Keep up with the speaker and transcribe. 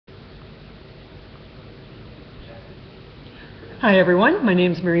Hi everyone, my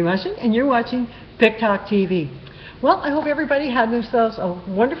name is Mary Mushing and you're watching PICTALK TV. Well, I hope everybody had themselves a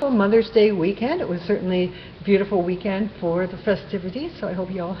wonderful Mother's Day weekend. It was certainly a beautiful weekend for the festivities, so I hope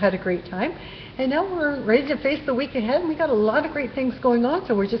you all had a great time. And now we're ready to face the week ahead, and we got a lot of great things going on,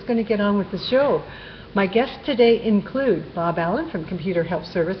 so we're just going to get on with the show. My guests today include Bob Allan from Computer Help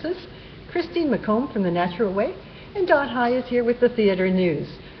Services, Christine McCombe from The Natural Way, and Dot High is here with the Theatre News.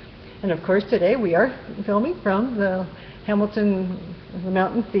 And of course today we are filming from the Hamilton the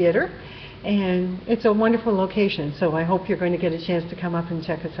Mountain Theatre, and it's a wonderful location, so I hope you're going to get a chance to come up and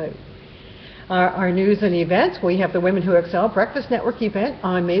check us out. Our news and events, we have the Women Who Excel Breakfast Network event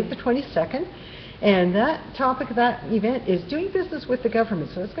on May the 22nd, and that topic of that event is doing business with the government,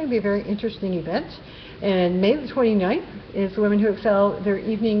 so it's going to be a very interesting event. And May the 29th is the Women Who Excel, their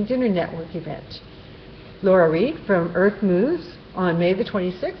evening dinner network event. Laura Reed from Earth Moves on May the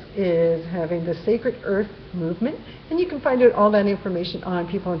 26th is having the Sacred Earth Movement, and you can find out all that information on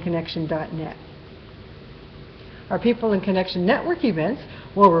peopleandconnection.net. Our People and Connection Network events,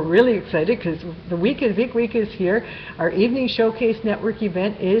 well, we're really excited because the big week is here. Our Evening Showcase Network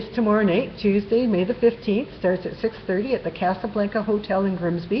event is tomorrow night, Tuesday, May the 15th, starts at 6:30 at the Casablanca Hotel in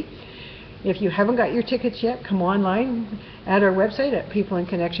Grimsby. If you haven't got your tickets yet, come online at our website at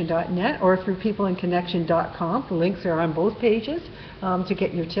peopleandconnection.net or through peopleandconnection.com. The links are on both pages to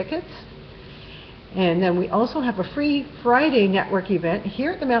get your tickets. And then we also have a free Friday network event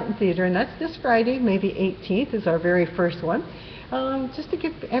here at the Mountain Theatre, and that's this Friday, May the 18th is our very first one. Just to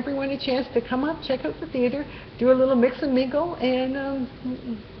give everyone a chance to come up, check out the theatre, do a little mix and mingle, and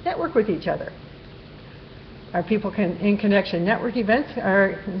network with each other. Our People in Connection Network events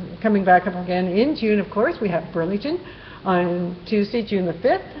are coming back up again in June, of course. We have Burlington on Tuesday, June the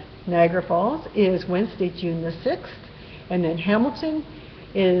 5th. Niagara Falls is Wednesday, June the 6th. And then Hamilton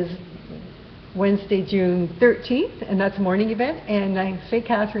is Wednesday, June 13th, and that's a morning event. And St.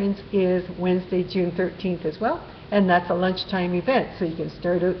 Catharines is Wednesday, June 13th as well. And that's a lunchtime event. So you can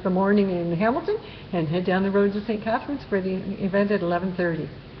start out the morning in Hamilton and head down the road to St. Catharines for the event at 11:30.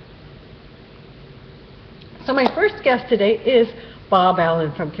 So my first guest today is Bob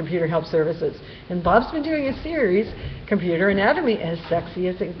Allan from Computer Help Services. And Bob's been doing a series, Computer Anatomy, as sexy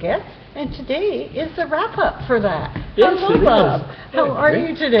as it gets. And today is the wrap-up for that. Yes, hello, Bob. How are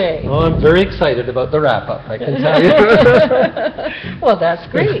you today? Well, I'm very excited about the wrap-up, I can tell you. Well, that's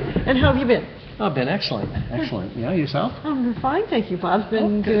great. And how have you been? I've been excellent. Excellent. Yeah, yourself? I'm fine, thank you. Bob's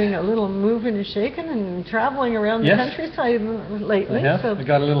been doing a little moving and shaking and traveling around the countryside lately. I have. So I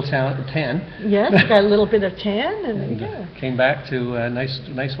got a little tan. Yes, got a little bit of tan, and came back to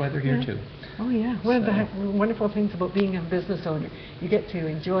nice weather here too. Oh yeah, one of the wonderful things about being a business owner, you get to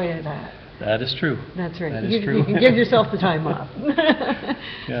enjoy that. That is true. That's right. That is true. You can give yourself the time off.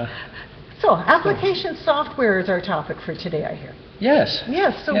 Yeah. So, application software is our topic for today, I hear. Yes.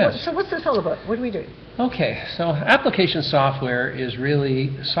 Yes. So, yes. So what's this all about? What do we do? Okay. So, application software is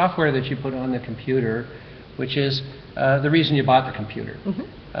really software that you put on the computer, which is the reason you bought the computer.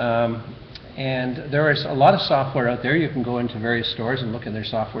 Mm-hmm. And there is a lot of software out there. You can go into various stores and look in their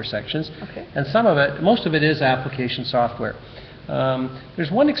software sections. Okay. And most of it is application software.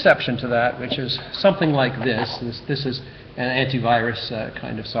 There's one exception to that, which is something like this. This is an antivirus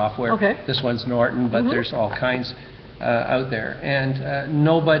kind of software. Okay. This one's Norton, but there's all kinds out there. And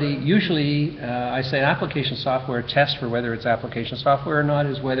nobody, usually I say application software test for whether it's application software or not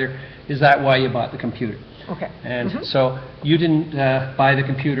is that why you bought the computer? Okay. And so you didn't buy the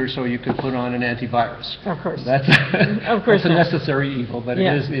computer so you could put on an antivirus. Of course. That's a necessary evil, but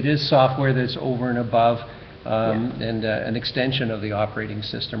it is software that's over and above and an extension of the operating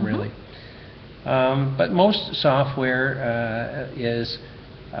system, really. But most software is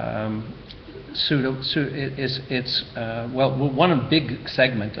one big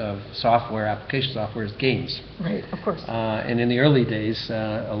segment of software, application software, is games. Right, of course. And in the early days,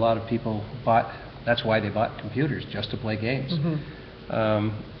 a lot of people that's why they bought computers, just to play games.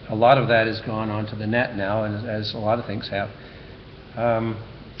 A lot of that has gone onto the net now, and as a lot of things have.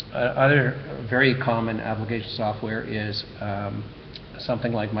 Other very common application software is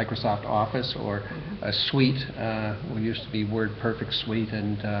something like Microsoft Office or a suite. We used to be WordPerfect suite,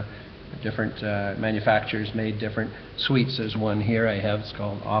 and different manufacturers made different suites. There's one here I have, it's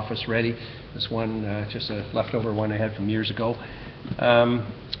called Office Ready. This one, just a leftover one I had from years ago.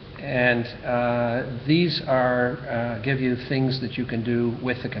 These give you things that you can do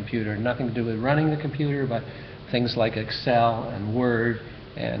with the computer. Nothing to do with running the computer, but things like Excel and Word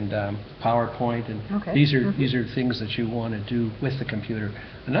and PowerPoint, and these are things that you want to do with the computer.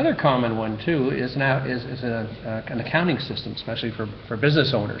 Another common one too is an accounting system, especially for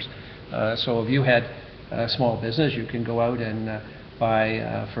business owners. So if you had small business, you can go out and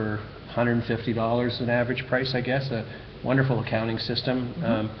buy for $150 an average price, I guess, a wonderful accounting system.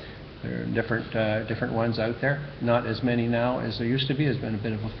 There are different ones out there. Not as many now as there used to be. There's been a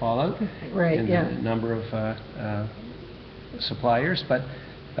bit of a fallout in the number of suppliers, but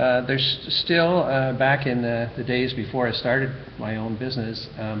there's still, back in the days before I started my own business,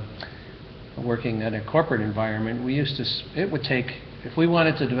 working in a corporate environment, it would take, if we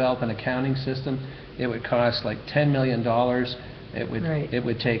wanted to develop an accounting system, it would cost like $10 million. It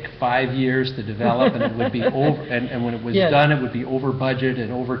would take 5 years to develop, and it would be over. And when it was done, it would be over budget and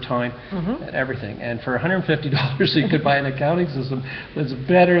over time and everything. And for $150, you could buy an accounting system that's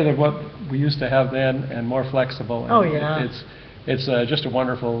better than what we used to have then, and more flexible. And it's just a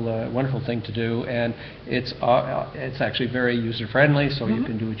wonderful, wonderful thing to do, and it's actually very user friendly. So you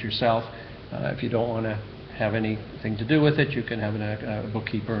can do it yourself. If you don't want to have anything to do with it, you can have a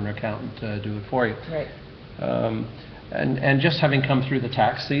bookkeeper or an accountant do it for you. And just having come through the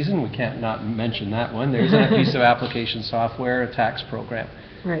tax season, we can't not mention that one. There's a piece of application software, a tax program,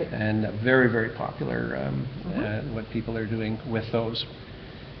 and very, very popular, what people are doing with those.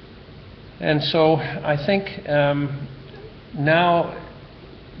 And so I think now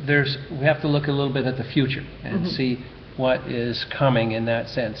we have to look a little bit at the future and see what is coming in that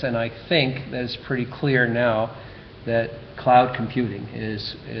sense. And I think that it's pretty clear now that cloud computing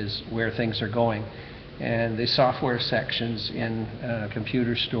is where things are going. And the software sections in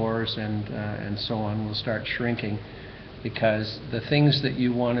computer stores and so on will start shrinking, because the things that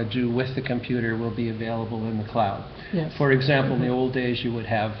you want to do with the computer will be available in the cloud. For example, in the old days, you would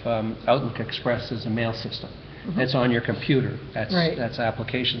have Outlook Express as a mail system. It's on your computer. That's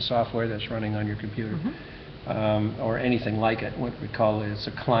application software that's running on your computer, or anything like it. What we call it's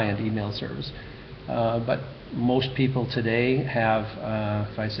a client email service. But most people today have,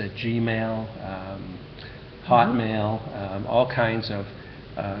 if I said Gmail, Hotmail, all kinds of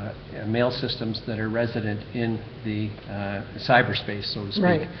mail systems that are resident in the cyberspace, so to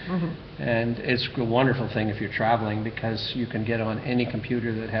speak. And it's a wonderful thing if you're traveling, because you can get on any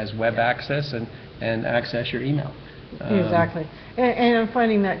computer that has web access and access your email. Exactly. And I'm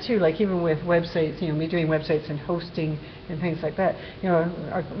finding that too, like even with websites, me doing websites and hosting and things like that,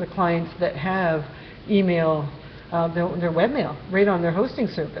 the clients that have email, their webmail right on their hosting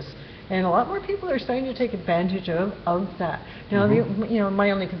service. And a lot more people are starting to take advantage of that. Now,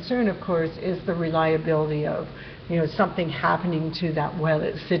 my only concern, of course, is the reliability of, something happening to that while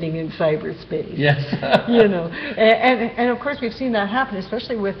it's sitting in cyberspace. And of course, we've seen that happen,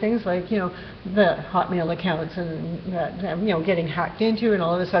 especially with things like, the Hotmail accounts and getting hacked into, and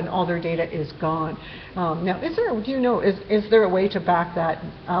all of a sudden all their data is gone. Now, is there a way to back that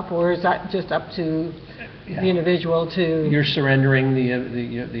up, or is that just up to the individual to? You're surrendering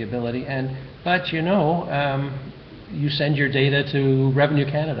the ability, but you send your data to Revenue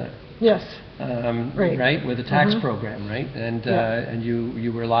Canada. Right, with a tax program, right, and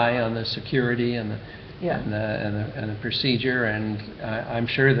you rely on the security and the procedure, and I'm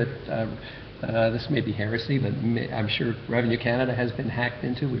sure that this may be heresy, but I'm sure Revenue Canada has been hacked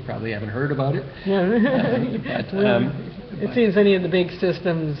into. We probably haven't heard about it. It seems any of the big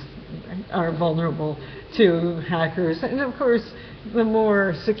systems are vulnerable to hackers, and of course, the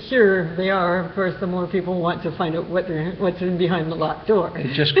more secure they are, of course, the more people want to find out what's in behind the locked door.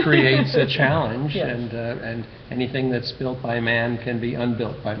 It just creates a challenge, and anything that's built by man can be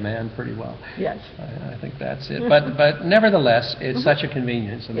unbuilt by man pretty well. I think that's it. But nevertheless, it's such a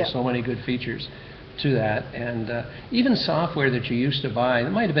convenience, and there's so many good features to that. And even software that you used to buy,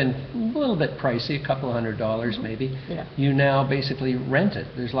 that might have been a little bit pricey, a couple $100 maybe, you now basically rent it.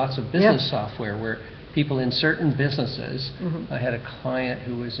 There's lots of business software where people in certain businesses, I had a client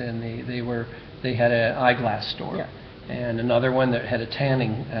who was they had an eyeglass store, and another one that had a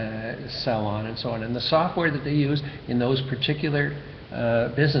tanning salon and so on. And the software that they use in those particular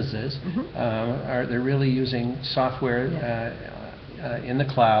businesses, they're really using software in the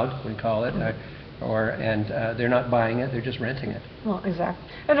cloud, we call it, and they're not buying it, they're just renting it. Well, exactly.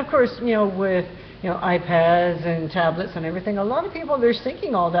 And of course, with iPads and tablets and everything, a lot of people, they're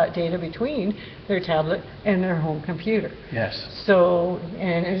syncing all that data between their tablet and their home computer. So,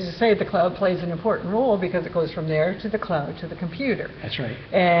 and as I say, the cloud plays an important role because it goes from there to the cloud to the computer. That's right.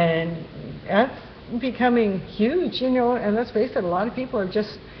 And that's becoming huge, and let's face it, a lot of people are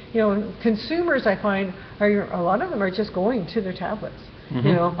just, consumers, I find, a lot of them are just going to their tablets.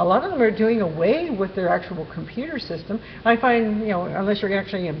 A lot of them are doing away with their actual computer system. I find, unless you're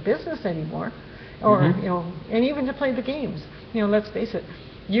actually in business anymore, or and even to play the games. Let's face it,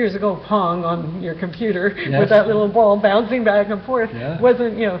 years ago, Pong on your computer Yes. with that little ball bouncing back and forth Yeah.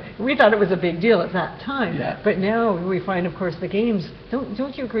 wasn't, we thought it was a big deal at that time. Yeah. But now we find, of course, the games,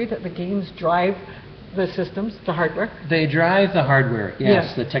 don't you agree that the games drive the systems, the hardware? They drive the hardware, yes.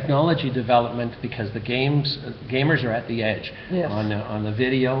 Yes. The technology development, because the gamers are at the edge. Yes. On the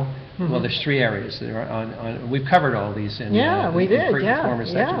video, well, there's 3 areas. There are we've covered all these in We did, in former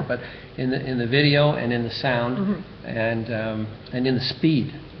sections, yeah. but in the video and in the sound and in the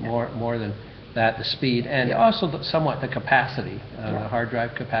speed, more than that, the speed, and also somewhat the capacity, the hard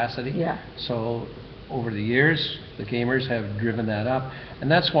drive capacity. Yeah. So over the years, the gamers have driven that up, and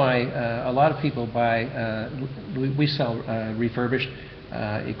that's why a lot of people buy. We sell refurbished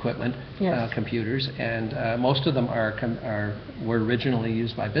equipment, Yes. computers, and most of them were originally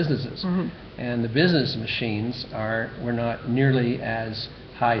used by businesses, and the business machines were not nearly as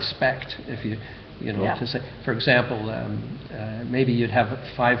high spec'd. If you know, to say, for example, maybe you'd have a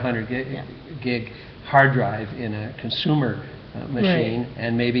 500 gig hard drive in a consumer machine,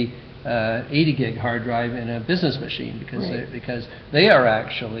 and maybe 80 gig hard drive in a business machine, because they are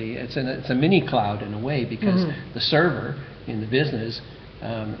actually, it's a mini cloud in a way, because the server in the business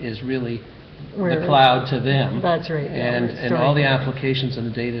is really the cloud to them. That's right. And all the applications and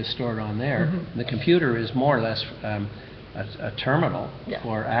the data is stored on there. The computer is more or less a terminal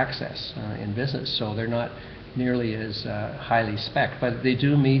for access in business, so they're not nearly as highly spec, but they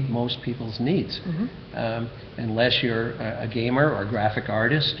do meet most people's needs. Unless you're a gamer or a graphic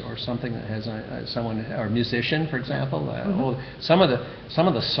artist or something that has someone, or a musician, for example. Some of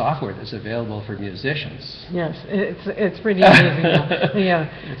the software that's available for musicians. Yes, it's pretty amazing. Yeah,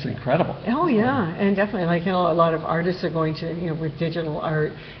 it's incredible. Oh yeah, and definitely, like, a lot of artists are going to, with digital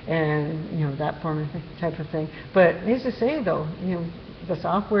art and that form of type of thing. But needless to say, though, the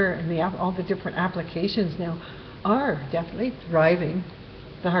software and all the different applications now are definitely driving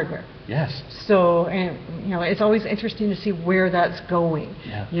the hardware. Yes. So, and it's always interesting to see where that's going.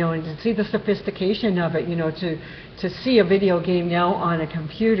 Yeah. And to see the sophistication of it. To see a video game now on a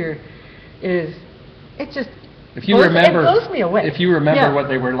computer it blows me away. If you remember what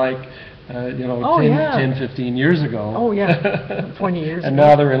they were like, 10, 15 years ago. Oh yeah, 20 years and ago.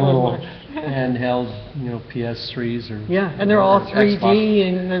 now they're in little handheld, PS3s or and they're all 3D, Xbox.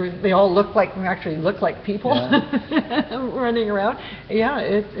 and they all look like people running around. Yeah,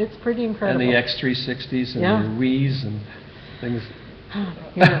 it's pretty incredible. And the X360s and the Wii's and things.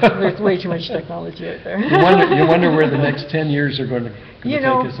 There's way too much technology out there. You wonder where the next 10 years are going to take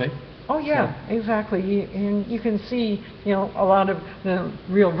us, eh? Oh yeah, exactly. And you can see, a lot of the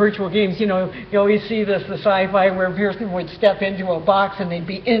real virtual games. You always see the sci-fi where a person would step into a box and they'd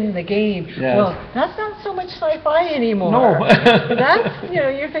be in the game. Yes. Well, that's not so much sci-fi anymore. No. That's,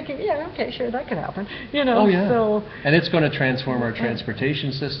 you're thinking, okay, sure, that could happen. Oh yeah. So. And it's going to transform our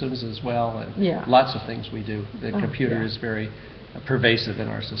transportation systems as well, and lots of things we do. The computer is very pervasive in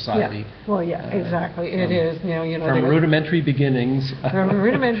our society. Yeah. Well, exactly. It is. From rudimentary beginnings. From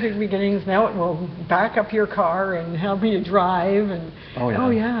rudimentary beginnings, now it will back up your car and help you drive. And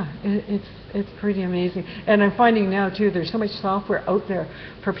it's pretty amazing. And I'm finding now too, there's so much software out there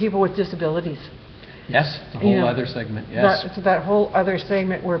for people with disabilities. Yes, the whole other segment, yes. That whole other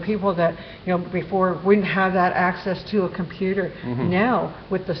segment where people that, before wouldn't have that access to a computer, now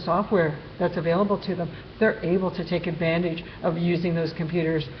with the software that's available to them, they're able to take advantage of using those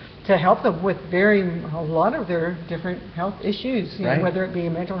computers to help them with a lot of their different health issues, whether it be a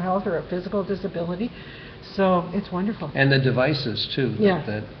mental health or a physical disability. So it's wonderful. And the devices too,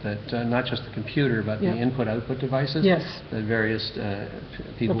 that not just the computer, but the input-output devices. Yes. The various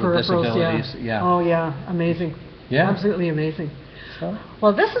people the with peripherals, disabilities. Oh yeah, amazing. Yeah. Absolutely amazing. So.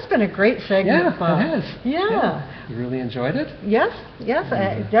 Well, this has been a great segment, Bob. It has. Yeah. You really enjoyed it? Yes.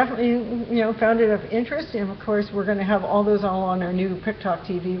 I definitely, found it of interest, and of course, we're going to have all those on our new PICTALK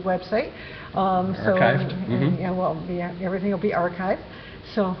TV website. Archived. Everything will be archived.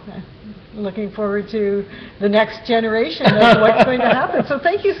 So, looking forward to the next generation of what's going to happen. So,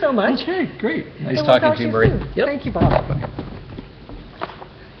 thank you so much. Okay, great. Nice and talking we'll to you, Marie. Yep. Thank you, Bob.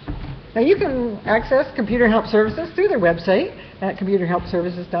 Now, you can access Computer Help Services through their website at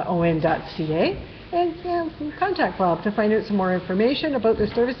computerhelpservices.on.ca, and contact Bob to find out some more information about the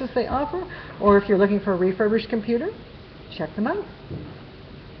services they offer, or if you're looking for a refurbished computer, check them out.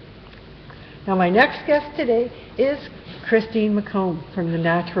 Now, my next guest today is Christine McCombe from The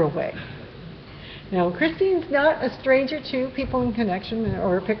Natural Way. Now, Christine's not a stranger to People in Connection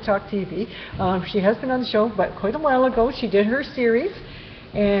or PICTALK TV. She has been on the show, but quite a while ago she did her series,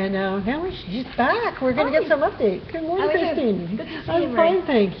 And now she's back. We're going to get some update. Good morning, Christine. Good to see I'm you, fine, Ray.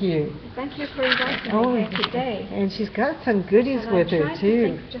 thank you. Thank you for inviting me here today. And she's got some goodies And with I'm her, trying too. to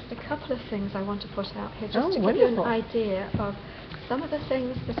think of just a couple of things I want to put out here, just to give wonderful. you an idea of some of the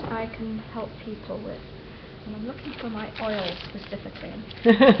things that I can help people with. And I'm looking for my oil specifically.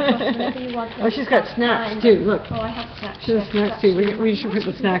 Maybe you want She's got snacks, too. Look. Oh, I have snacks. She has snacks, too. We should put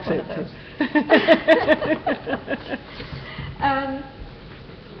the snacks out, too.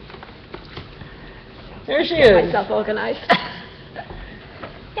 There she Get is. myself organised.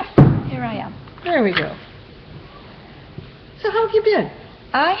 Yes, here I am. There we go. So how have you been?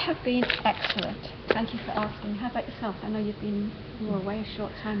 I have been excellent. Thank you for asking. How about yourself? I know you were away a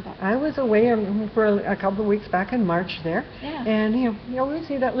short time back. I was away for a couple of weeks back in March there. Yeah. And you always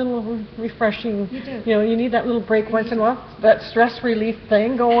need that little refreshing, You do. You need that little break once in a while, that stress relief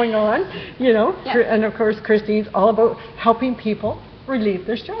thing going on, Yeah. And of course Christine's all about helping people relieve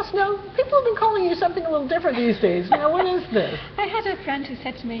their stress. Now, people have been calling you something a little different these days. What is this? I had a friend who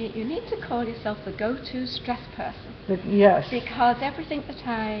said to me, you need to call yourself the go-to stress person. Yes. Because everything that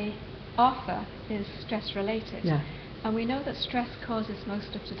I offer is stress related. Yeah. And we know that stress causes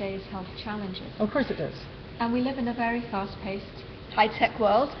most of today's health challenges. Of course it does. And we live in a very fast-paced, high-tech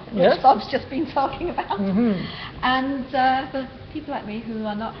world, Yes. which Bob's just been talking about. Mm-hmm. And for people like me who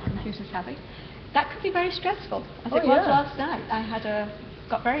are not computer savvy, that could be very stressful, as it was yeah. last night. I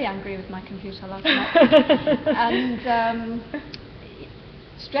got very angry with my computer last night. And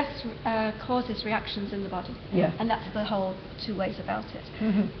stress causes reactions in the body. Yeah. And that's the whole two ways about it.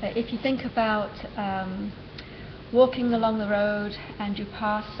 Mm-hmm. If you think about walking along the road and you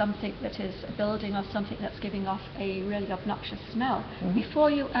pass something that is a building or something that's giving off a really obnoxious smell, Mm-hmm. before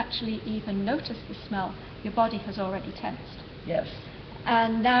you actually even notice the smell, your body has already tensed. Yes.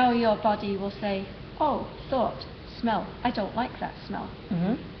 And now your body will say, oh, thought, smell, I don't like that smell.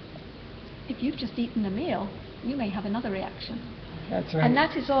 Mm-hmm. If you've just eaten a meal, you may have another reaction. That's right. And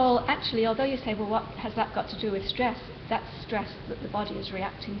that is all, actually, although you say, well, what has that got to do with stress? That's stress that the body is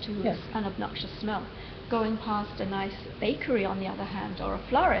reacting to Yes. as an obnoxious smell. Going past a nice bakery, on the other hand, or a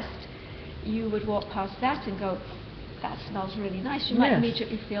florist, you would walk past that and go, that smells really nice. You might Yes.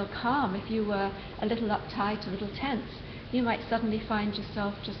 immediately feel calm. If you were a little uptight, a little tense, you might suddenly find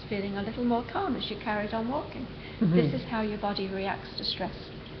yourself just feeling a little more calm as you carried on walking. Mhm. This is how your body reacts to stress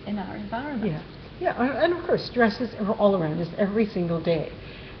in our environment. Yeah. Yeah, and of course, stress is all around us every single day.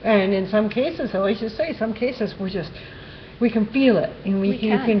 And in some cases, though, I should say, some cases we can feel it, and We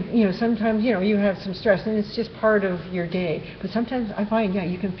can. sometimes, you have some stress, and it's just part of your day. But sometimes I find,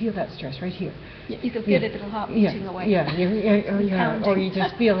 you can feel that stress right here. You can feel a little heart beating away. Or you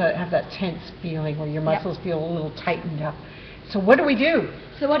just have that tense feeling, or your muscles feel a little tightened up. So what do we do?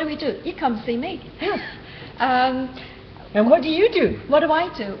 So what do we do? You come see me. And what do you do? What do I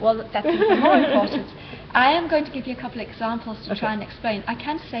do? Well, that's even more important. I am going to give you a couple of examples to try and explain. I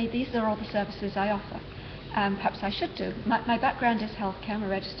can say these are all the services I offer. Perhaps I should do. My background is healthcare. I'm a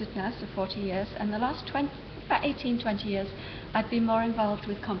registered nurse for 40 years, and the last about 18, 20 years, I've been more involved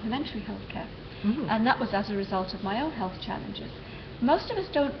with complementary healthcare. Mm. And that was as a result of my own health challenges. Most of us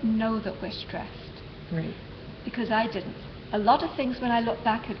don't know that we're stressed, Right. because I didn't. A lot of things when I look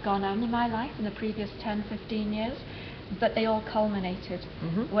back had gone on in my life in the previous 10, 15 years, but they all culminated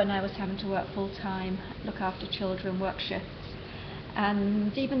when I was having to work full-time, look after children, work shifts.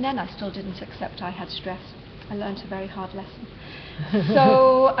 And even then I still didn't accept I had stress. I learned a very hard lesson.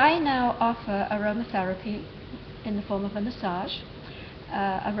 So I now offer aromatherapy in the form of a massage,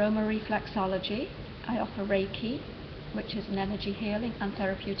 aroma reflexology. I offer Reiki, which is an energy healing and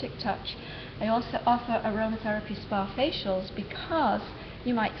therapeutic touch. I also offer aromatherapy spa facials, because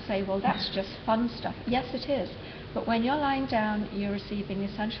you might say, well, that's just fun stuff. Yes, it is. But when you're lying down, you're receiving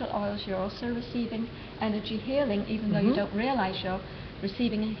essential oils. You're also receiving energy healing, even though you don't realize you're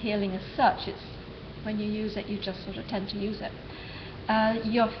receiving healing as such. It's when you use it, you just sort of tend to use it.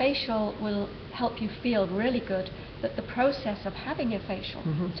 Your facial will help you feel really good, but the process of having your facial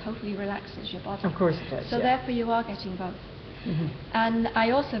totally relaxes your body. Of course it does. So therefore you are getting both. And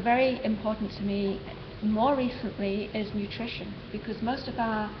I also, very important to me, more recently, is nutrition, because most of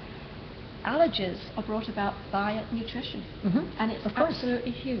our allergies are brought about by nutrition, and it's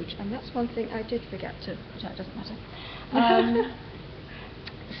absolutely huge. And that's one thing I did forget to, but that doesn't matter.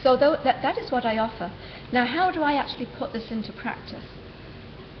 So that is what I offer. Now, how do I actually put this into practice?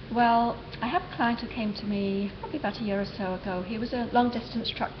 Well, I have a client who came to me probably about a year or so ago. He was a long-distance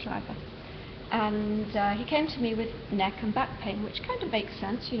truck driver. And he came to me with neck and back pain, which kind of makes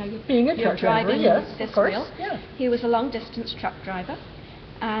sense. You're Being a truck driver, driving yes, this of course. wheel. Yeah. He was a long-distance truck driver.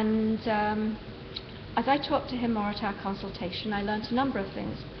 And as I talked to him more at our consultation, I learnt a number of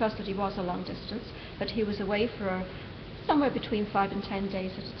things. First, that he was a long distance, that he was away for somewhere between 5 and 10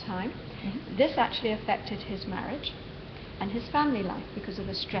 days at a time. This actually affected his marriage and his family life because of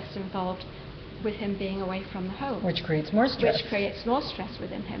the stress involved with him being away from the home. Which creates more stress. Which creates more stress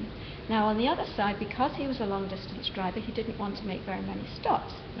within him. Now, on the other side, because he was a long-distance driver, he didn't want to make very many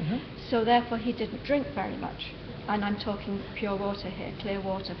stops. So therefore, he didn't drink very much. And I'm talking pure water here, clear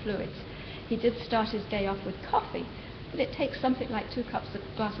water, fluids. He did start his day off with coffee, but it takes something like 2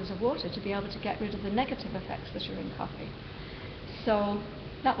 glasses of water to be able to get rid of the negative effects that are in coffee. So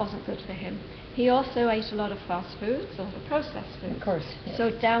that wasn't good for him. He also ate a lot of fast foods, a lot of processed foods. Of course. Yes. So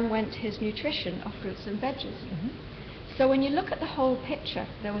down went his nutrition of fruits and veggies. So when you look at the whole picture,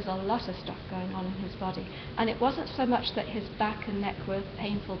 there was a lot of stuff going on in his body. And it wasn't so much that his back and neck were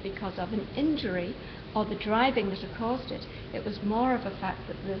painful because of an injury or the driving that had caused it. It was more of a fact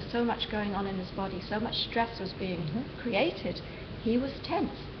that there was so much going on in his body, so much stress was being created. He was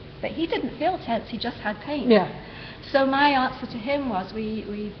tense. But he didn't feel tense, he just had pain. Yeah. So my answer to him was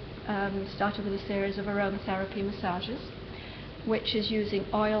we started with a series of aromatherapy massages, which is using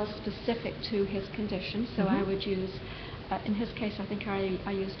oils specific to his condition. So I would use, in his case, I think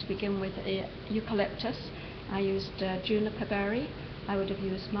I used to begin with eucalyptus, I used juniper berry, I would have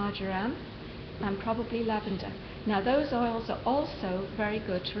used marjoram, and probably lavender. Now those oils are also very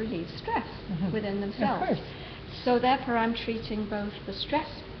good to relieve stress within themselves. Of course. So therefore I'm treating both the stress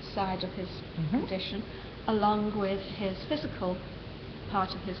side of his condition along with his physical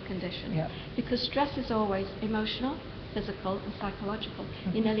part of his condition. Yeah. Because stress is always emotional, physical and psychological.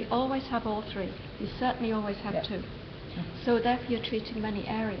 You nearly always have all three. You certainly always have two. So therefore you're treating many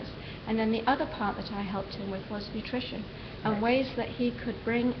areas. And then the other part that I helped him with was nutrition and ways that he could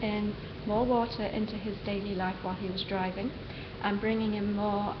bring in more water into his daily life while he was driving and bringing in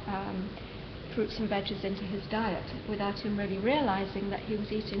more fruits and veggies into his diet without him really realizing that he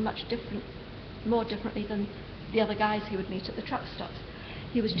was eating more differently than the other guys he would meet at the truck stops.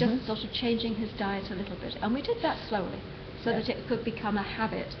 He was just sort of changing his diet a little bit, and we did that slowly so that it could become a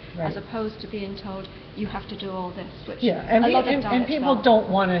habit as opposed to being told you have to do all this, which and people don't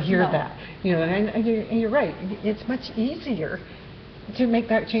want to hear that, you know, and you're right, it's much easier to make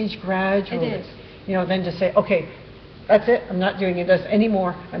that change gradually, it is. You know, than to say, okay, that's it, I'm not doing this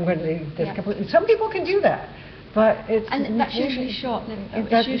anymore, I'm going to do this completely. Some people can do that, but it's... And that's usually short-lived,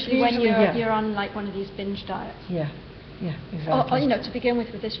 it's usually when you're on like one of these binge diets. Yeah, exactly. Or, you know, to begin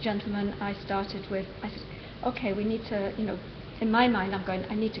with this gentleman, I said, okay, we need to, you know, in my mind I'm going,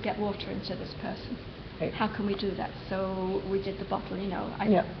 I need to get water into this person. Right. How can we do that? So we did the bottle, you know.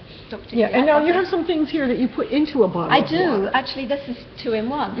 I stuck to and now you have some things here that you put into a bottle. I do. Actually, this is 2 in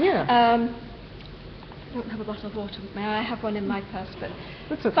 1. Yeah. I don't have a bottle of water with me. I have one in my purse, but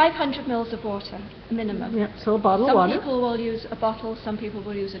that's okay. 500 mils of water minimum. Yeah, so a bottle of water. Some people will use a bottle, some people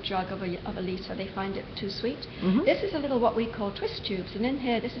will use a jug of a litre. They find it too sweet. This is a little what we call twist tubes, and in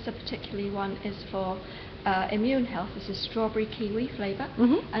here, this is a particularly one is for immune health. This is strawberry kiwi flavour,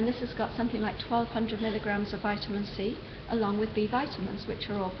 and this has got something like 1200 milligrams of vitamin C, along with B vitamins, which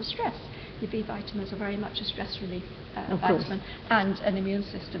are all for stress. The B vitamins are very much a stress relief vitamin and an immune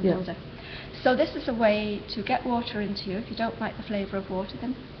system builder. So this is a way to get water into you. If you don't like the flavour of water,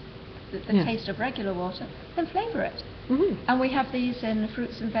 then the taste of regular water, then flavour it. And we have these in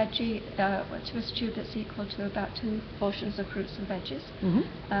fruits and veggie, a twist tube that's equal to about 2 portions of fruits and veggies.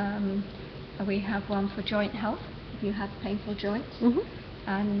 We have one for joint health, if you have painful joints.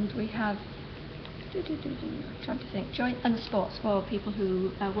 And we have, trying to think, joint and sports for people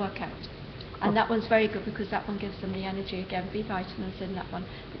who work out. And that one's very good because that one gives them the energy, again, B vitamins in that one,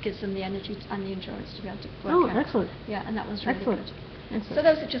 that gives them the energy and the endurance to be able to work out. Excellent. Yeah, and that one's really good. So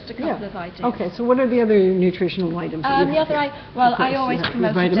those are just a couple of ideas. Okay, so what are the other nutritional items that you have here? I always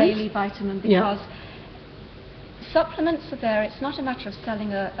promote a daily vitamin because supplements are there. It's not a matter of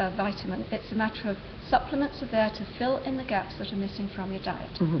selling a vitamin. It's a matter of supplements are there to fill in the gaps that are missing from your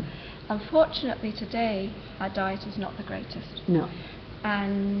diet. Unfortunately, today, our diet is not the greatest. No.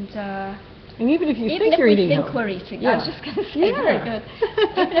 And even if you think you're eating healthy. We're eating, I was just going to say, very good.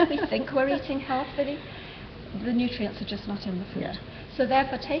 Even if we think we're eating healthily, the nutrients are just not in the food. So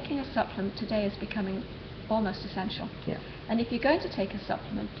therefore, taking a supplement today is becoming almost essential. And if you're going to take a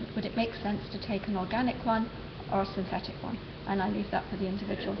supplement, would it make sense to take an organic one or a synthetic one? And I leave that for the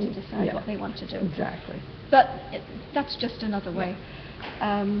individual to decide what they want to do. Exactly. But that's just another way.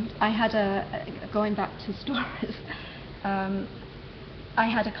 I had going back to stories, I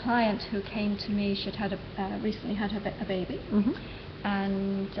had a client who came to me. She'd had recently had a baby,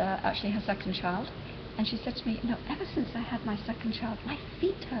 and actually her second child. And she said to me, ever since I had my second child, my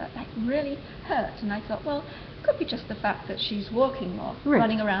feet hurt, like really hurt. And I thought, well, it could be just the fact that she's walking more,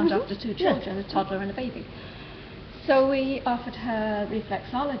 running around after two children, a toddler and a baby. So we offered her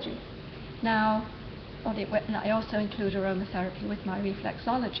reflexology. Now, I also include aromatherapy with my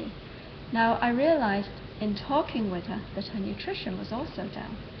reflexology. Now, I realized in talking with her that her nutrition was also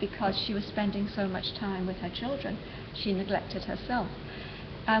down because she was spending so much time with her children. She neglected herself.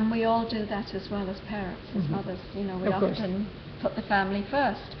 And we all do that as well as parents, as mothers. We often put the family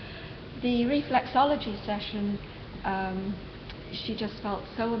first. The reflexology session, she just felt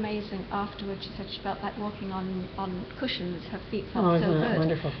so amazing afterwards. She said she felt like walking on cushions. Her feet felt so good.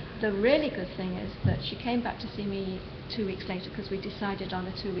 Wonderful. The really good thing is that she came back to see me 2 weeks later because we decided on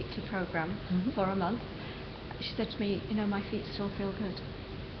a 2-weekly program for a month. She said to me, my feet still feel good.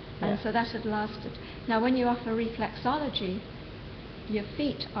 And so that had lasted. Now, when you offer reflexology, your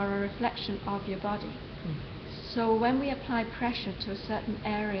feet are a reflection of your body. So when we apply pressure to a certain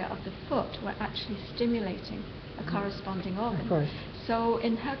area of the foot, we're actually stimulating a corresponding organ. Of course. So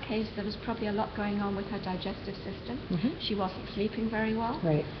in her case, there was probably a lot going on with her digestive system. She wasn't sleeping very well,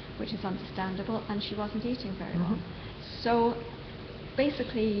 which is understandable, and she wasn't eating very well. So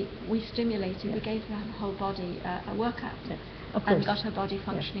basically, we stimulated, we gave her whole body a workout, and got her body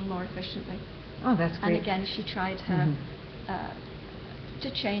functioning more efficiently. Oh, that's great. And again, she tried her to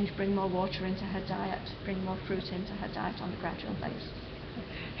change, bring more water into her diet, bring more fruit into her diet on a gradual basis.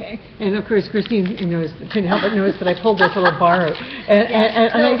 And of course, Christine couldn't help but notice that I pulled this little bar out.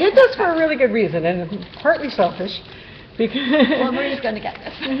 And I did this for a really good reason, and partly selfish. Because well, Marie's going to get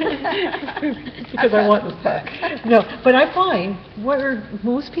this. because I want this bar. No, but I find where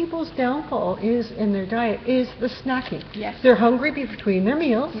most people's downfall is in their diet is the snacking. Yes. They're hungry between their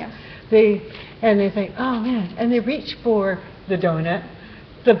meals. Yes. They think, oh man, and they reach for the donut,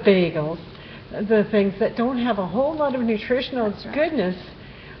 the bagels, the things that don't have a whole lot of nutritional goodness.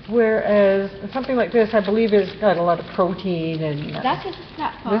 Whereas something like this, I believe, has got a lot of protein and. That is a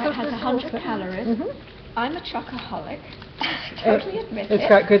snack bar. It has 100 calories. I'm a chocoholic. I totally admit it. It's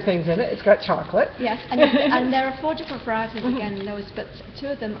got good things in it. It's got chocolate. Yes, and there are 4 different varieties again in those, but 2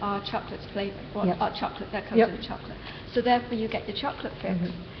 of them are chocolate flavoured, or chocolate that comes in chocolate. So therefore, you get your chocolate fix.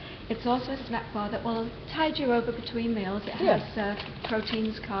 It's also a snack bar that will tide you over between meals. It has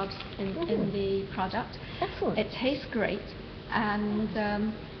proteins, carbs in the product. Excellent. It tastes great,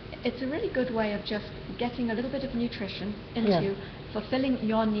 and it's a really good way of just getting a little bit of nutrition into fulfilling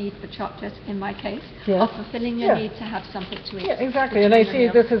your need for chocolate, in my case, or fulfilling your need to have something to eat. Yeah, exactly. And I see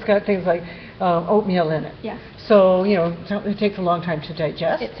this has got things like oatmeal in it. Yeah. So, it takes a long time to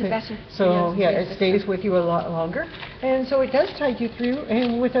digest. It's a better. So, it stays with you a lot longer. And so it does tide you through,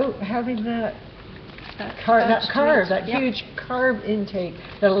 and without having that huge carb intake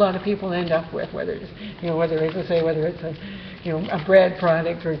that a lot of people end up with, whether it's, whether it's a bread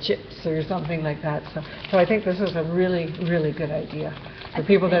product or chips or something like that. So I think this is a really, really good idea for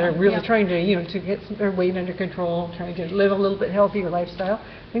people that are really trying to get their weight under control, trying to live a little bit healthier lifestyle.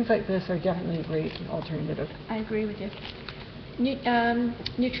 Things like this are definitely a great alternative. I agree with you.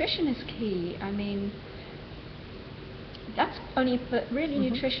 Nutrition is key. I mean, but really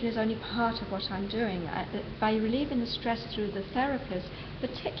nutrition is only part of what I'm doing. By relieving the stress through the therapies,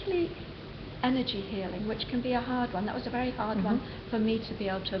 particularly energy healing, which can be a hard one. That was a very hard one for me to be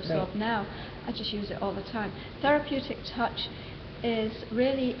able to absorb now. I just use it all the time. Therapeutic touch is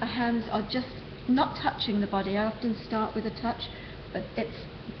really a hands, or just not touching the body. I often start with a touch, but it's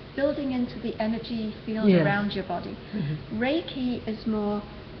building into the energy field around your body. Reiki is more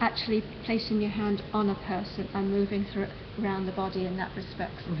actually placing your hand on a person and moving around the body in that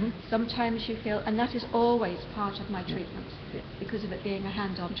respect. Sometimes you feel, and that is always part of my treatment, because of it being a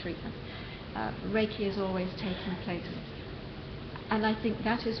hand-on treatment. Reiki is always taking place. And I think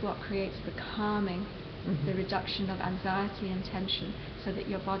that is what creates the calming, the reduction of anxiety and tension, so that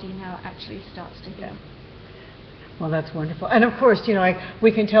your body now actually starts to heal. Well, that's wonderful. And of course,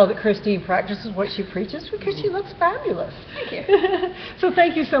 we can tell that Christine practices what she preaches because she looks fabulous. Thank you. So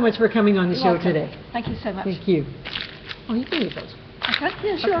thank you so much for coming on the show today. Thank you so much. Thank you. Oh, you can eat those. Okay?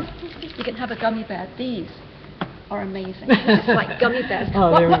 Yeah, sure. Okay. You can have a gummy bear. These are amazing. It's like gummy bears.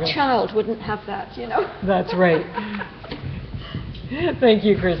 What child wouldn't have that, That's right. Thank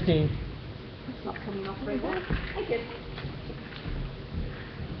you, Christine. It's not coming off very well. Thank you.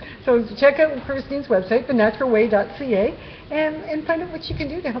 So check out Christine's website, thenaturalway.ca, and find out what you can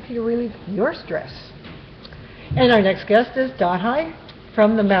do to help you to relieve your stress. And our next guest is Dot High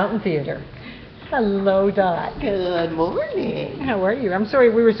from the Mountain Theatre. Hello, Dot. Good morning. How are you? I'm sorry,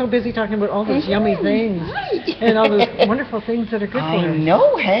 we were so busy talking about all those yummy things and all those wonderful things that are good for us. I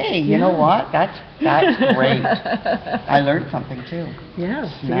know. Hey, you know what? That's great. I learned something too. Yeah.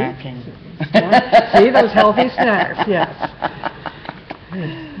 Snacking. See those healthy snacks? Yes.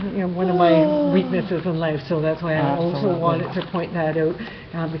 You know, one of my weaknesses in life, so that's why I also Absolutely. wanted to point that out,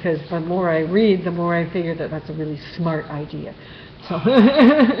 because the more I read, the more I figure that that's a really smart idea. So.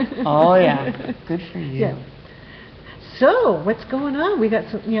 Oh yeah, good for you. Yeah. So, what's going on? We got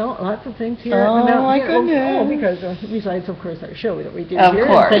some, lots of things here. Oh, my goodness. Because besides, of course, our show that we do Of here.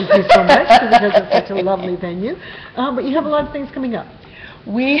 course. And thank you so much because it's such a lovely venue. But you have a lot of things coming up.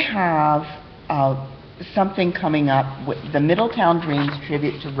 We have something coming up with the Middletown Dreams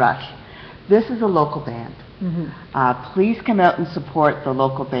tribute to Rush. This is a local band. Please come out and support the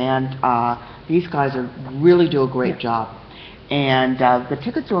local band. These guys really do a great job. And the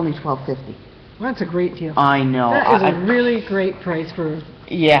tickets are only $12.50. Well, that's a great deal. I know. That is a really great price for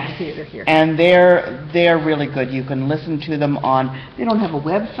the theater here. And they're really good. You can listen to them on. They don't have a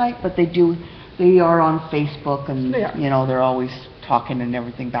website, but they are on Facebook, and they're always talking and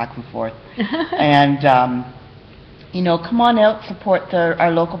everything back and forth. And come on out, support our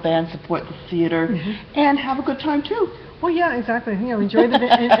local band, support the theater, and have a good time too. Well, yeah, exactly. Enjoy the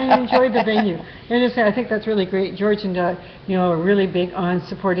and enjoy the venue. And I think that's really great. George and are really big on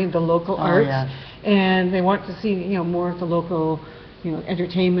supporting the local arts, and they want to see more of the local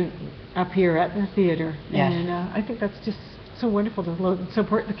entertainment up here at the theater. Yes. And I think that's just so wonderful to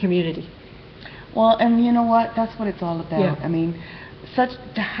support the community. Well, and you know what? That's what it's all about. Yeah. I mean,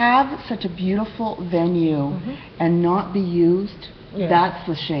 to have such a beautiful venue and not be used. Yeah. That's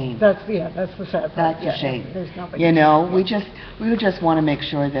the shame. That's the sad part. That's a shame. There's not we just want to make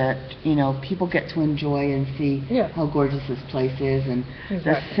sure that people get to enjoy and see how gorgeous this place is, and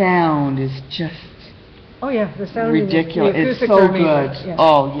the sound is just the sound ridiculous. The It's acoustics so are amazing. good. Yeah.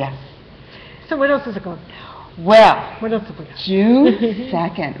 Oh yes. So what else is it going? Well, What else have we got? June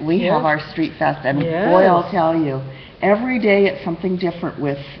 2nd, we have our Street Fest, and boy, I'll tell you, every day it's something different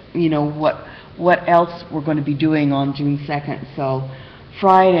with what else we're going to be doing on June 2nd. So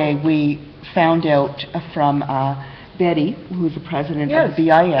Friday we found out from Betty, who's the president of the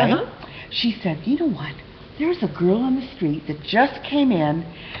BIA. She said, you know what, there's a girl on the street that just came in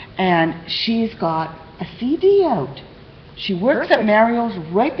and she's got a CD out. She works at Mario's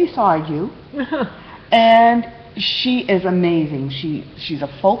right beside you, and she is amazing. She's a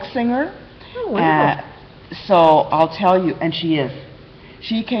folk singer. Oh, wonderful. So I'll tell you, and she is.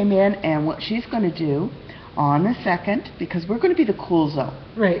 She came in, and what she's going to do on the 2nd, because we're going to be the cool zone.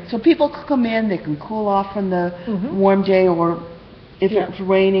 Right. So people can come in, they can cool off from the warm day, or if it's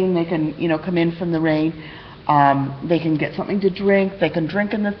raining, they can, come in from the rain. They can get something to drink, they can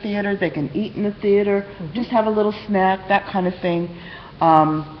drink in the theater, they can eat in the theater, just have a little snack, that kind of thing.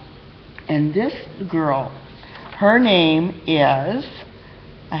 And this girl, her name is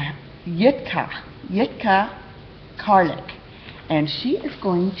Yitka Karlik. And she is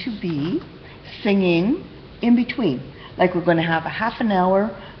going to be singing in between. Like we're going to have a half an hour,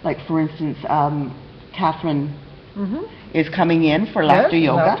 like for instance, Catherine is coming in for laughter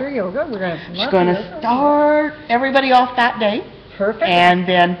yoga. Laughter yoga. We're going to have She's going to start everybody off that day. Perfect. And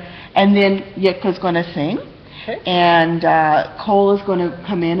then Yitka's going to sing. Okay. And Cole is going to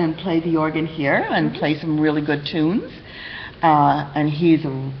come in and play the organ here and play some really good tunes. And he's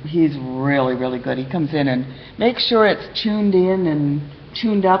really, really good. He comes in and makes sure it's tuned in and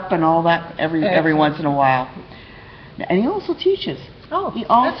tuned up and all that every once in a while. And he also teaches. Oh, he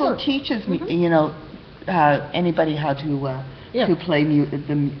also excellent. teaches me, anybody how to play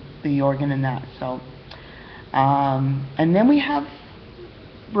the organ and that. So, and then we have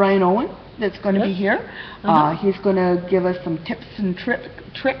Brian Owen that's going to be here. He's going to give us some tips and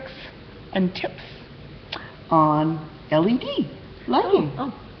tricks and tips on LED lighting.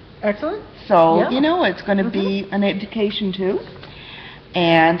 Oh, excellent. So, it's going to be an education too.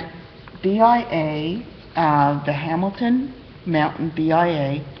 And BIA, the Hamilton Mountain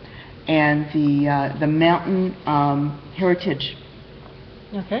BIA, and the Mountain Heritage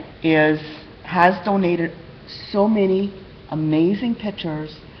has donated so many amazing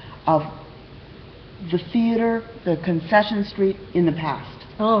pictures of the theater, the concession street in the past.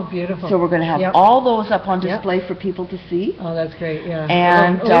 Oh, beautiful. So we're going to have all those up on display for people to see. Oh, that's great, yeah.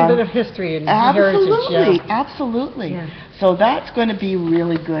 And a little bit of history and heritage. Absolutely. Yeah. So that's going to be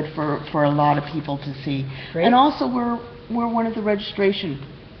really good for a lot of people to see. Great. And also we're one of the registration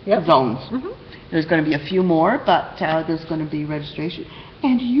zones. There's going to be a few more, but there's going to be registration.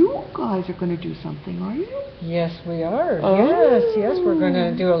 And you guys are going to do something, are you? Yes, we are. Oh. Yes, we're going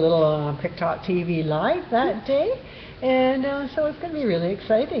to do a little PICTALK TV live that day. And so it's going to be really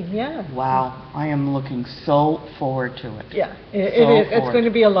exciting, yeah. Wow, I am looking so forward to it. Yeah, it is. It's going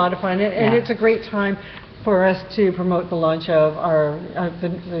to be a lot of fun, and Yeah. it's a great time for us to promote the launch of our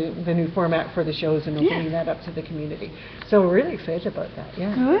the new format for the shows and opening that up to the community. So we're really excited about that,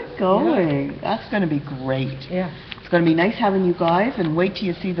 yeah. Good going. That's going to be great. Yeah. It's going to be nice having you guys, and wait till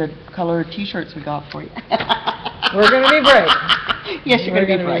you see the color T-shirts we got for you. We're going to be bright. Yes, you're going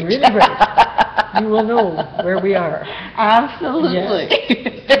to be bright. Really bright. You will know where we are. Absolutely.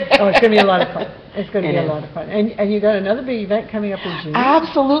 Yeah. Oh, it's going to be a lot of fun. It's going to It be a is. lot of fun. And you got another big event coming up in June.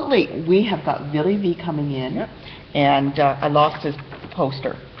 Absolutely. We have got Billy V coming in, Yep. and I lost his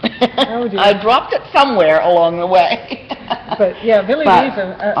poster. Oh, dear. I dropped it somewhere along the way. But yeah, Billy But,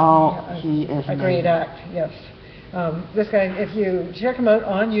 Lee's he is a great amazing. act, yes. This guy, if you check him out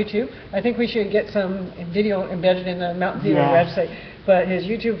on YouTube, I think we should get some video embedded in the Mountain Theater Yes. website. But his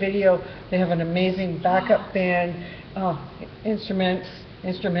YouTube video, they have an amazing backup band, instrumental.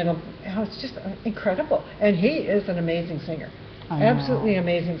 Oh, it's just incredible. And he is an amazing singer. I know. Absolutely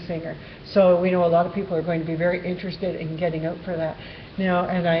amazing singer. So we know a lot of people are going to be very interested in getting out for that. Now,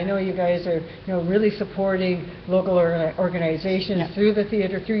 and I know you guys are, really supporting local organizations Yeah. through the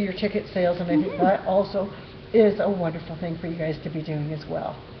theater, through your ticket sales, and I think that also is a wonderful thing for you guys to be doing as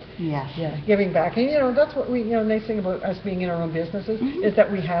well. Yes. Yeah, giving back. And that's what we, nice thing about us being in our own businesses is that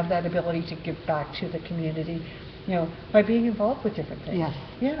we have that ability to give back to the community, by being involved with different things. Yes.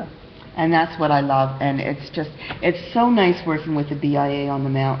 Yeah. And that's what I love, and it's so nice working with the BIA on the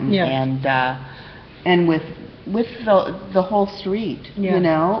mountain, Yeah. and with the whole street.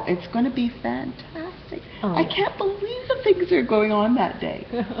 Yeah. It's going to be fantastic. Oh. I can't believe the things that are going on that day.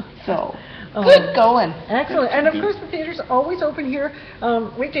 So Oh. good going. Excellent. And of course, the theater's always open here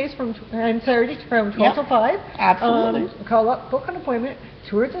weekdays and Saturdays from 12 Yeah. to 5. Absolutely. Call up, book an appointment,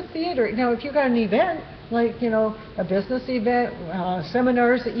 tour the theater. Now, if you've got an event, like, a business event,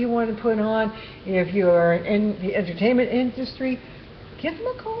 seminars that you want to put on, if you're in the entertainment industry, give them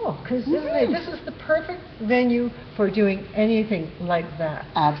a call, because this is the perfect venue for doing anything like that.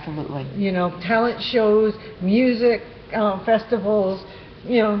 Absolutely. Talent shows, music, festivals.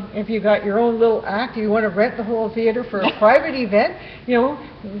 If you got your own little act, you want to rent the whole theater for a private event,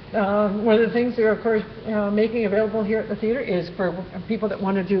 one of the things they're, of course, making available here at the theater is for people that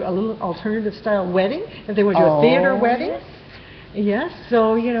want to do a little alternative style wedding, if they want to do a theater wedding. Yes,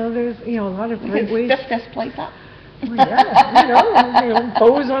 so, there's, a lot of great ways. Stuff this place up. Well, yeah,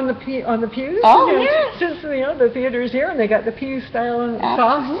 bows on the pews. Oh, yes. Since the theater is here and they got the pew style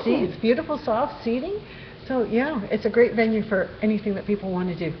soft Absolutely. seats, beautiful soft seating. So yeah, it's a great venue for anything that people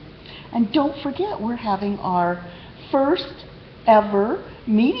want to do. And don't forget, we're having our first ever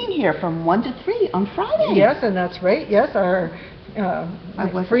meeting here from 1 to 3 on Friday. Yes, and that's right. Yes, our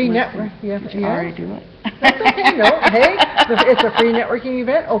free network. Yeah, Did you already do it? That's okay. No, hey, it's a free networking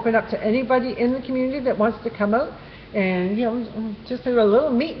event, open up to anybody in the community that wants to come out and just do a little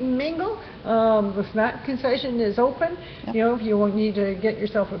meet and mingle. The snack concession is open. Yep. If you need to get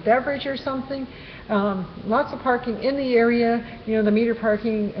yourself a beverage or something. Lots of parking in the area. The meter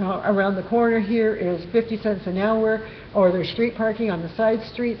parking around the corner here is 50 cents an hour, or there's street parking on the side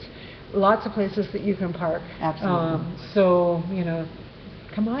streets. Lots of places that you can park. Absolutely. So,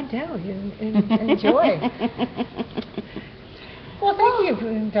 come on down and enjoy. Well, thank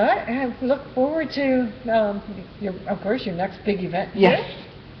you, Dot. I look forward to, of course, your next big event. Yes,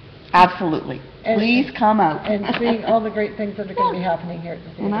 absolutely. And- Please come out. And seeing all the great things that are going to be happening here at the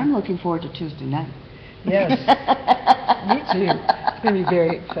theater. And I'm looking forward to Tuesday night. Yes, me too. It's going to be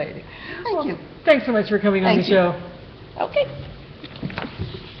very exciting. Thank you. Thanks so much for coming on the Thank you. show. Okay.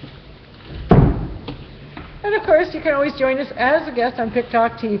 And of course, you can always join us as a guest on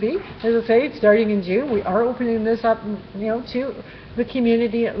PICTALK TV. As I say, starting in June, we are opening this up, to the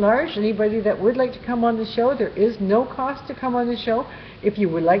community at large. Anybody that would like to come on the show, there is no cost to come on the show. If you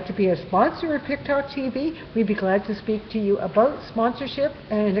would like to be a sponsor of PICTALK TV, we'd be glad to speak to you about sponsorship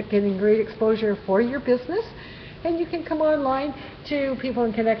and getting great exposure for your business. And you can come online to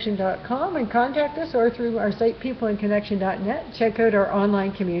peopleinconnection.com and contact us, or through our site peopleinconnection.net. Check out our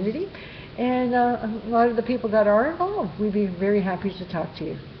online community. And a lot of the people that are involved, we'd be very happy to talk to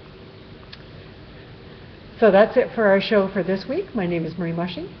you. So that's it for our show for this week. My name is Marie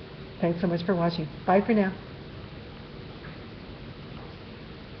Mushing. Thanks so much for watching. Bye for now.